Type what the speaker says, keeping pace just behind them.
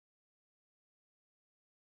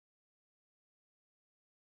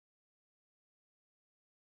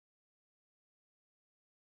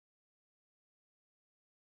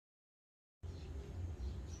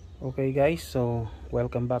Okay guys, so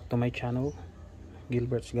welcome back to my channel,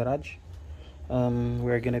 Gilbert's Garage.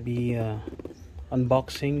 We're gonna be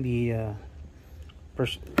unboxing the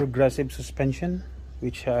progressive suspension,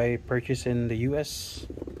 which I purchased in the US.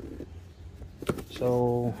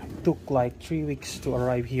 So it took like 3 weeks to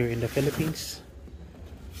arrive here in the Philippines.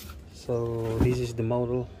 So this is the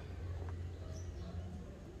model.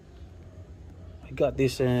 I got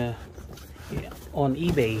this on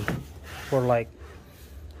eBay for like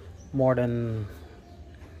more than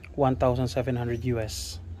 1,700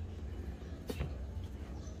 US.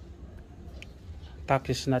 Tax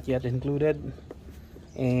is not yet included,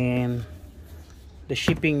 and the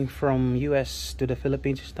shipping from US to the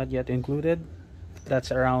Philippines is not yet included. That's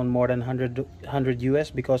around more than 100 US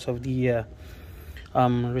because of the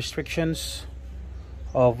restrictions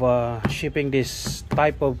of shipping this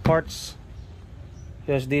type of parts.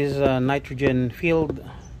 There's this nitrogen filled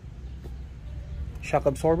shock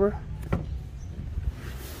absorber.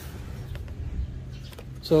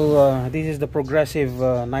 So this is the progressive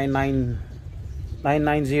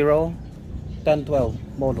 990-1012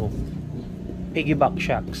 model piggyback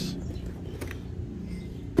shocks.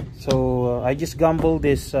 So I just gambled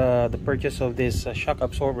this the purchase of this shock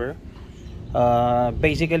absorber.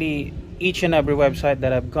 Basically each and every website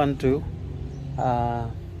that I've gone to,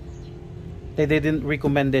 they didn't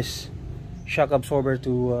recommend this shock absorber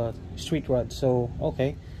to street rod. So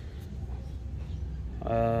okay,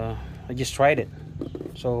 I just tried it.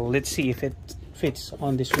 So let's see if it fits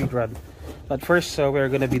on the street rod. But first we're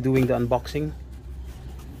gonna be doing the unboxing.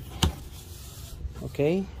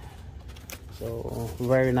 Okay, so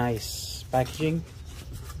very nice packaging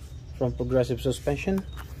from Progressive Suspension.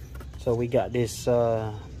 So we got this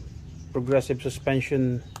Progressive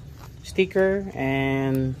Suspension sticker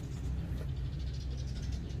and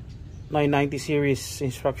 990 series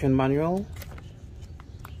instruction manual.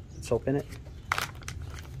 Let's open it.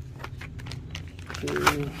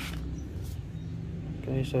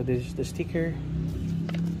 Okay, so this is the sticker.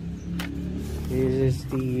 This is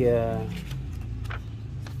the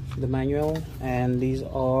manual, and these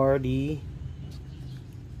are the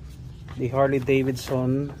Harley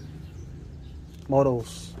Davidson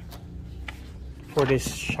models for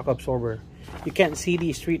this shock absorber. You can't see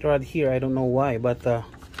the street rod here, I don't know why, but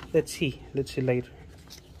let's see later.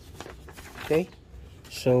 Okay,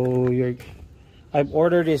 so I've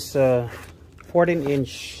ordered this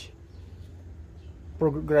 14-inch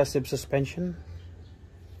progressive suspension.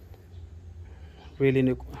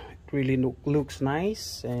 Really looks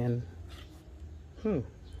nice, and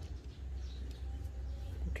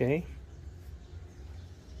okay,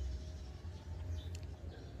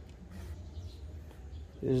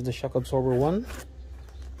 this is the shock absorber one.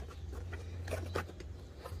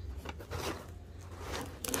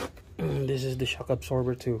 This is the shock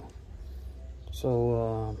absorber 2.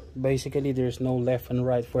 So basically there's no left and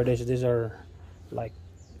right for this. These are like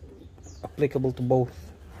applicable to both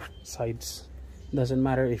sides. Doesn't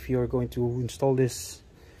matter if you're going to install this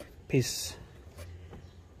piece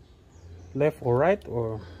left or right,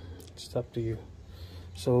 or it's up to you.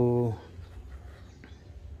 So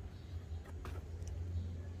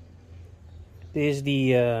this is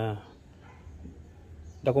the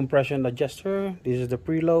compression adjuster. This is the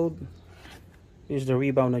preload. This is the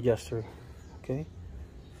rebound adjuster. Okay,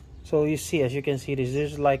 so you see, as you can see, this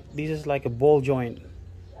is like a ball joint,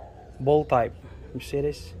 ball type. You see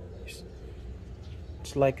this?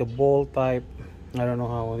 It's like a ball type. I don't know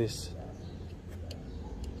how this.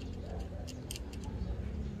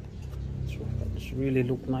 It's really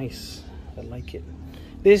look nice. I like it.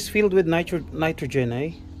 This is filled with nitrogen,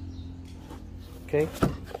 eh? Okay,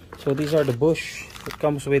 so these are the bush. It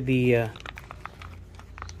comes with the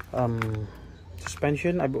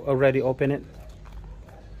suspension. I've already opened it,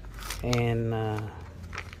 and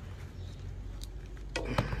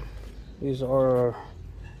these are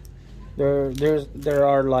there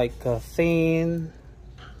are like thin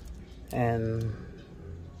and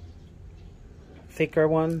thicker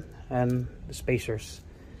one, and the spacers,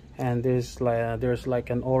 and there's like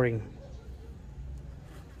an O-ring.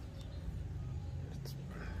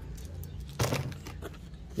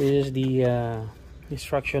 This is the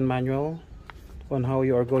instruction manual on how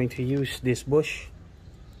you are going to use this bush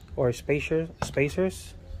or spacers.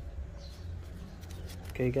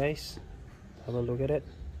 Okay guys, have a look at it,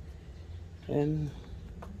 and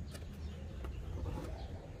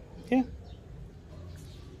yeah,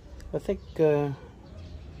 I think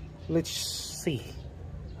let's see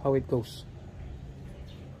how it goes.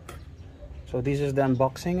 So this is the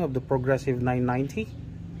unboxing of the Progressive 990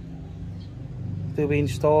 to be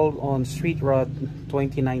installed on Street Rod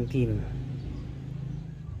 2019.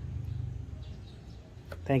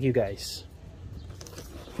 Thank you guys.